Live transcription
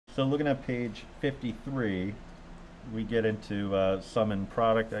So looking at page 53, we get into sum and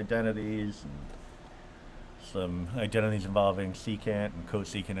product identities and some identities involving secant and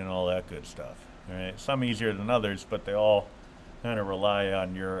cosecant and all that good stuff. All right, some easier than others, but they all kind of rely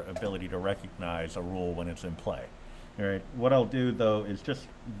on your ability to recognize a rule when it's in play. All right, what I'll do though is just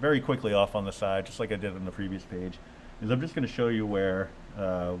very quickly off on the side, just like I did on the previous page, is I'm just going to show you where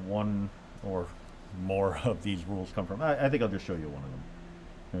one or more of these rules come from. I think I'll just show you one of them.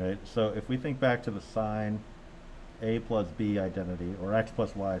 All right, so if we think back to the sine a plus b identity, or x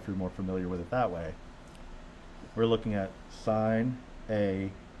plus y if you're more familiar with it that way, we're looking at sine a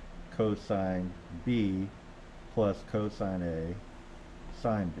cosine b plus cosine a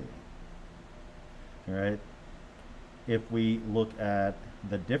sine b. All right, if we look at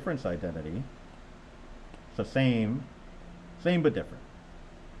the difference identity, so same but different.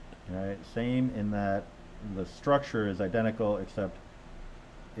 All right, same in that the structure is identical except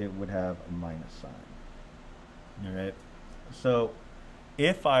it would have a minus sign. All right, so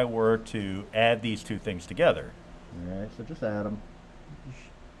if I were to add these two things together, all right, so just add them,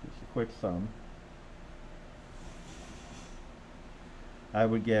 just a quick sum, I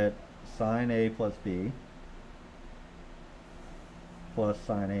would get sine a plus b plus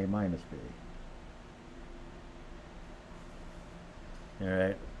sine a minus b. All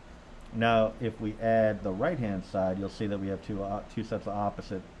right. Now, if we add the right-hand side, you'll see that we have two sets of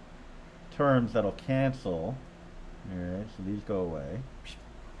opposite terms that'll cancel. All right, so these go away.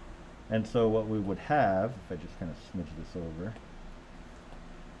 And so what we would have, if I just kind of smidge this over,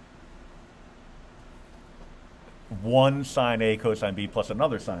 one sine A cosine B plus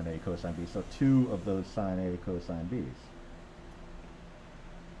another sine A cosine B. So two of those sine A cosine B's.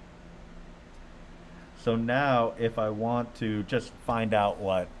 So now if I want to just find out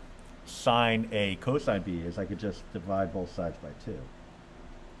what sine A cosine B is, I could just divide both sides by 2.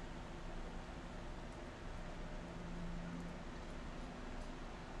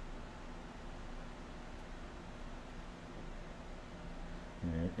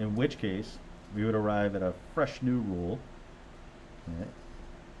 Right, in which case, we would arrive at a fresh new rule. Right,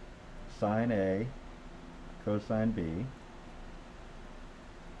 sine A cosine B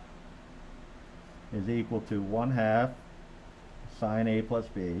is equal to 1/2 sine A plus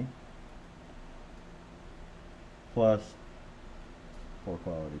B plus, for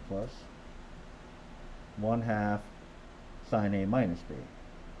quality plus, 1/2 sine A minus B.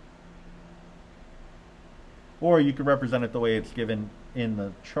 Or you could represent it the way it's given in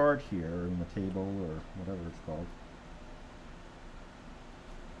the chart here, or in the table, or whatever it's called,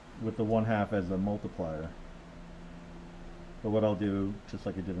 with the 1/2 as a multiplier. But what I'll do, just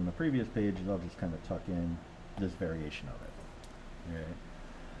like I did on the previous page, is I'll just kind of tuck in this variation of it. Okay.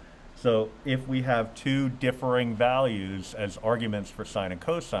 So if we have two differing values as arguments for sine and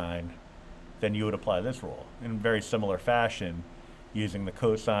cosine, then you would apply this rule. In very similar fashion, using the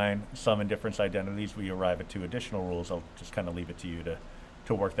cosine sum and difference identities, we arrive at two additional rules. I'll just kind of leave it to you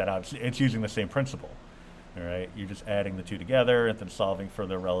to work that out. It's using the same principle. All right, you're just adding the two together and then solving for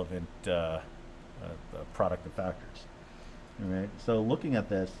the relevant product of factors. All right, so looking at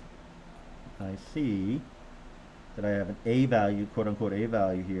this, I see that I have an A value, quote unquote A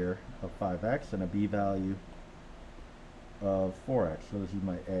value here of 5x and a B value of 4x. So this is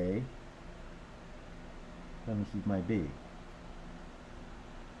my A, and this is my B.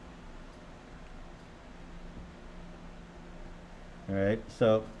 All right,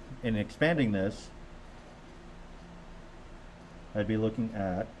 so in expanding this, I'd be looking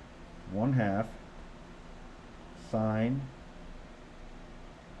at 1/2 sine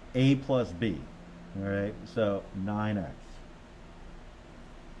A plus B. All right, so 9x.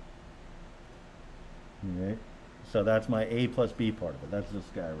 All right, so that's my A plus B part of it. That's this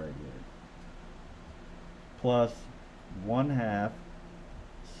guy right here. Plus 1/2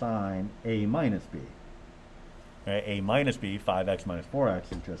 sine A minus B. All right, A minus B, 5x minus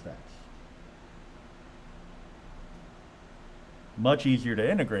 4x, is just x. Much easier to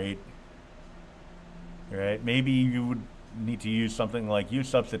integrate. All right, maybe you would need to use something like U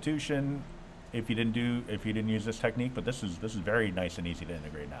substitution if you didn't use this technique, but this is very nice and easy to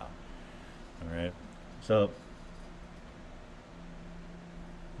integrate now. All right, so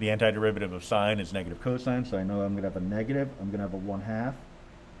the antiderivative of sine is negative cosine, so I know I'm going to have a negative. I'm going to have a 1/2.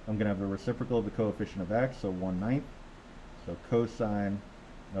 I'm going to have the reciprocal of the coefficient of x, so 1/9. So cosine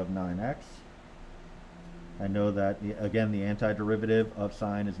of 9x. I know that, again, the antiderivative of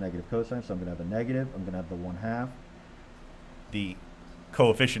sine is negative cosine, so I'm going to have a negative. I'm going to have the 1/2. The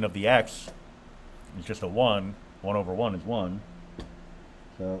coefficient of the x is just a 1. 1 over 1 is 1.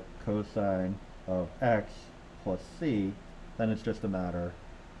 So cosine of x plus c, then it's just a matter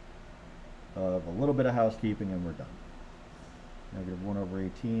of a little bit of housekeeping and we're done. Negative 1 over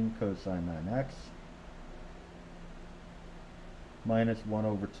 18 cosine 9x minus 1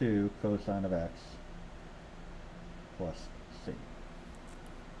 over 2 cosine of x plus c.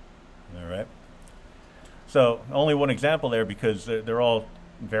 All right. So only one example there because they're all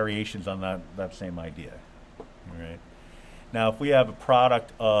variations on that same idea. All right. Now if we have a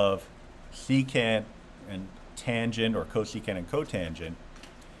product of secant and tangent or cosecant and cotangent,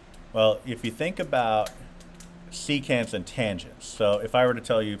 well, if you think about secants and tangents, so if I were to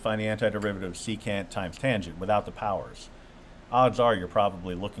tell you find the antiderivative of secant times tangent without the powers, odds are you're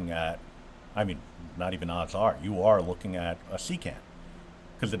probably looking at, I mean, not even odds are, you are looking at a secant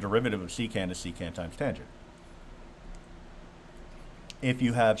because the derivative of secant is secant times tangent. If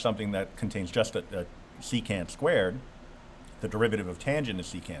you have something that contains just a secant squared, the derivative of tangent is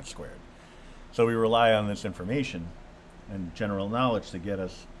secant squared. So we rely on this information and general knowledge to get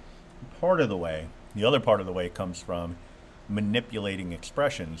us part of the way. The other part of the way comes from manipulating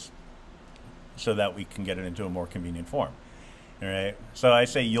expressions so that we can get it into a more convenient form. All right. So I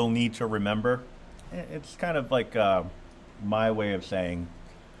say you'll need to remember. It's kind of like my way of saying,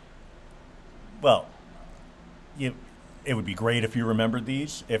 well, it would be great if you remembered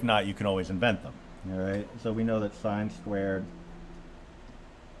these. If not, you can always invent them. All right. So we know that sine squared,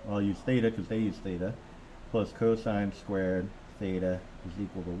 I'll use theta because they use theta, plus cosine squared theta is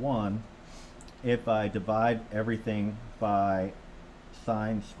equal to 1. If I divide everything by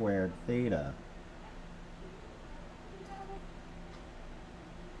sine squared theta,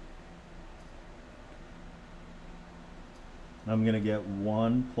 I'm going to get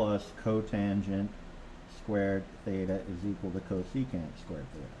 1 plus cotangent squared theta is equal to cosecant squared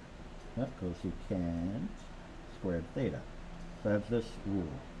theta. Yep, cosecant squared theta. So that's this rule.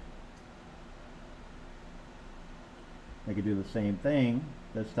 I could do the same thing,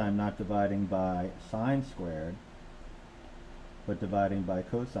 this time not dividing by sine squared, but dividing by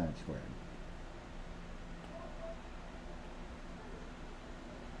cosine squared.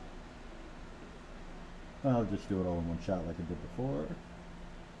 I'll just do it all in one shot like I did before.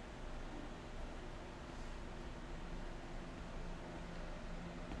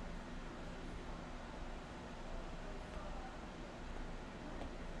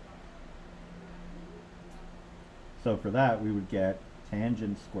 So for that, we would get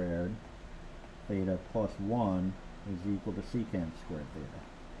tangent squared theta plus 1 is equal to secant squared theta.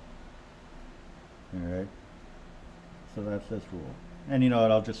 All right. So that's this rule. And you know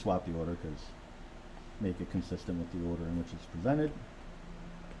what? I'll just swap the order because make it consistent with the order in which it's presented.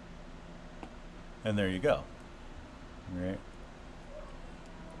 And there you go. All right.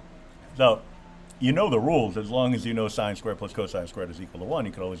 So you know the rules. As long as you know sine squared plus cosine squared is equal to 1,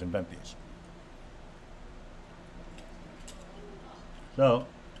 you can always invent these. So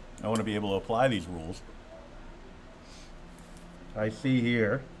I want to be able to apply these rules. I see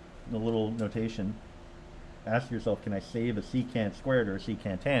here the little notation. Ask yourself, can I save a secant squared or a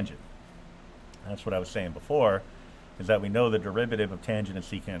secant tangent? That's what I was saying before, is that we know the derivative of tangent is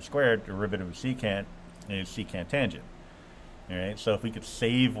secant squared, derivative of secant is secant tangent. All right, so if we could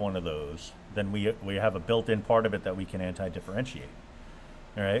save one of those, then we have a built-in part of it that we can anti-differentiate.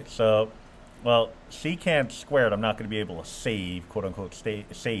 All right, so, well, secant squared I'm not going to be able to save, quote-unquote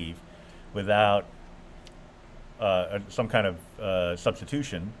save, without some kind of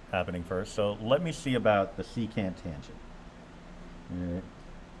substitution happening first. So let me see about the secant tangent. All right.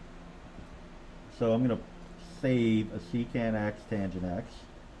 So I'm going to save a secant x tangent x.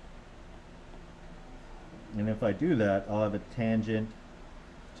 And if I do that, I'll have a tangent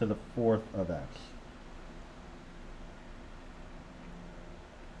to the 4th of x.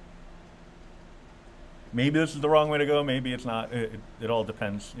 Maybe this is the wrong way to go, maybe it's not. It all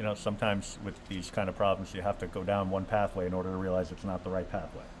depends. You know, sometimes with these kind of problems you have to go down one pathway in order to realize it's not the right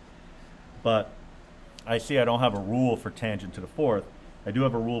pathway. But I see I don't have a rule for tangent to the 4th. I do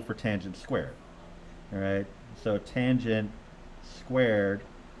have a rule for tangent squared. All right, so tangent squared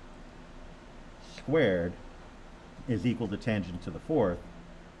is equal to tangent to the 4th.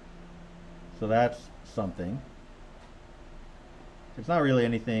 So that's something. It's not really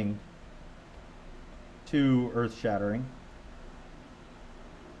anything too earth-shattering.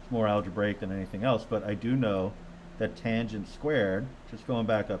 It's more algebraic than anything else, but I do know that tangent squared, just going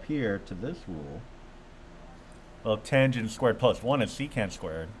back up here to this rule, well, tangent squared plus 1 is secant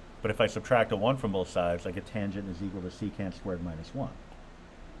squared. But if I subtract a 1 from both sides, I get tangent is equal to secant squared minus 1.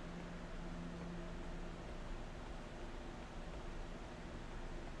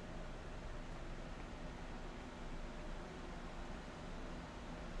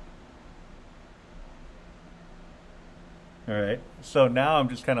 All right. So now I'm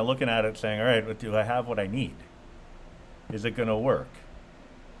just kind of looking at it saying, all right, do I have what I need? Is it going to work?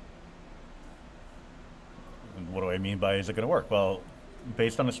 And what do I mean by is it going to work? Well,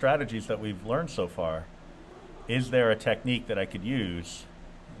 based on the strategies that we've learned so far, is there a technique that I could use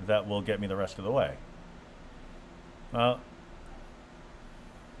that will get me the rest of the way? Well,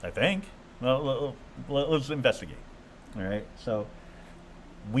 I think. Well, let's investigate. All right. So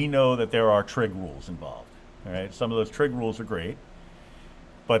we know that there are trig rules involved. All right. Some of those trig rules are great,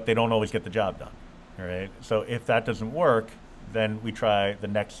 but they don't always get the job done. All right. So if that doesn't work, then we try the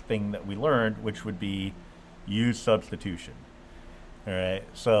next thing that we learned, which would be use substitution. All right.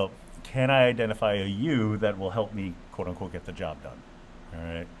 So can I identify a u that will help me, quote unquote, get the job done? All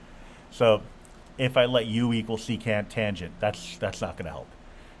right. So if I let u equal secant tangent, that's not going to help.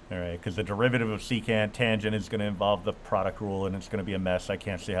 All right, because the derivative of secant tangent is going to involve the product rule, and it's going to be a mess. I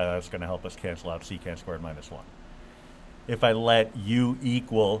can't see how that's going to help us cancel out secant squared minus 1. If I let u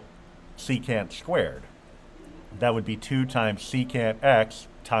equal secant squared, that would be 2 times secant x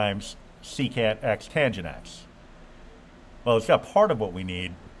times secant x tangent x. Well, it's got part of what we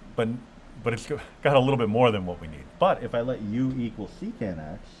need, but it's got a little bit more than what we need. But if I let u equal secant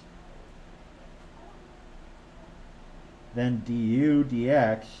x, then du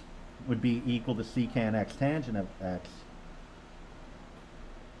dx would be equal to secant x tangent of x.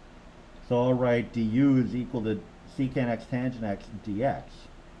 So I'll write du is equal to secant x tangent x dx.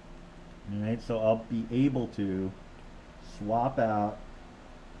 All right, so I'll be able to swap out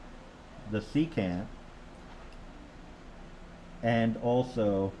the secant and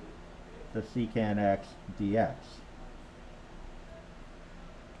also the secant x dx.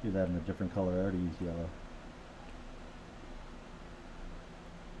 Do that in a different color. I already used yellow.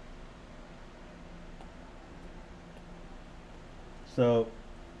 So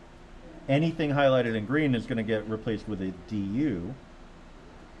anything highlighted in green is going to get replaced with a du.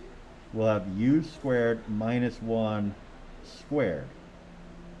 We'll have u squared minus 1 squared,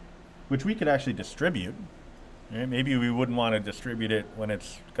 which we could actually distribute. Right? Maybe we wouldn't want to distribute it when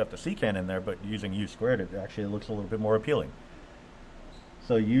it's got the secant in there, but using u squared, it actually looks a little bit more appealing.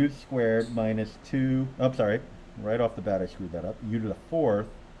 So u squared minus 2, oh, sorry, right off the bat I screwed that up, u to the 4th.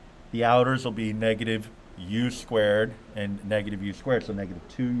 The outers will be negative u squared and negative u squared, so negative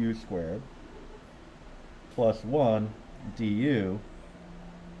 2u squared plus 1 du.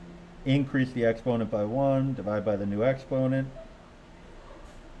 Increase the exponent by 1, divide by the new exponent.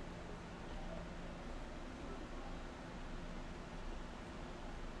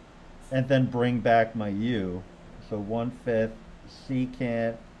 And then bring back my u. So 1/5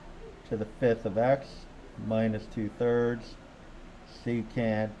 secant to the 5th of x minus 2/3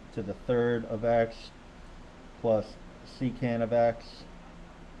 secant to the 3rd of x plus secant of x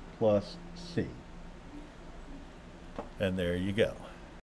plus c. And there you go.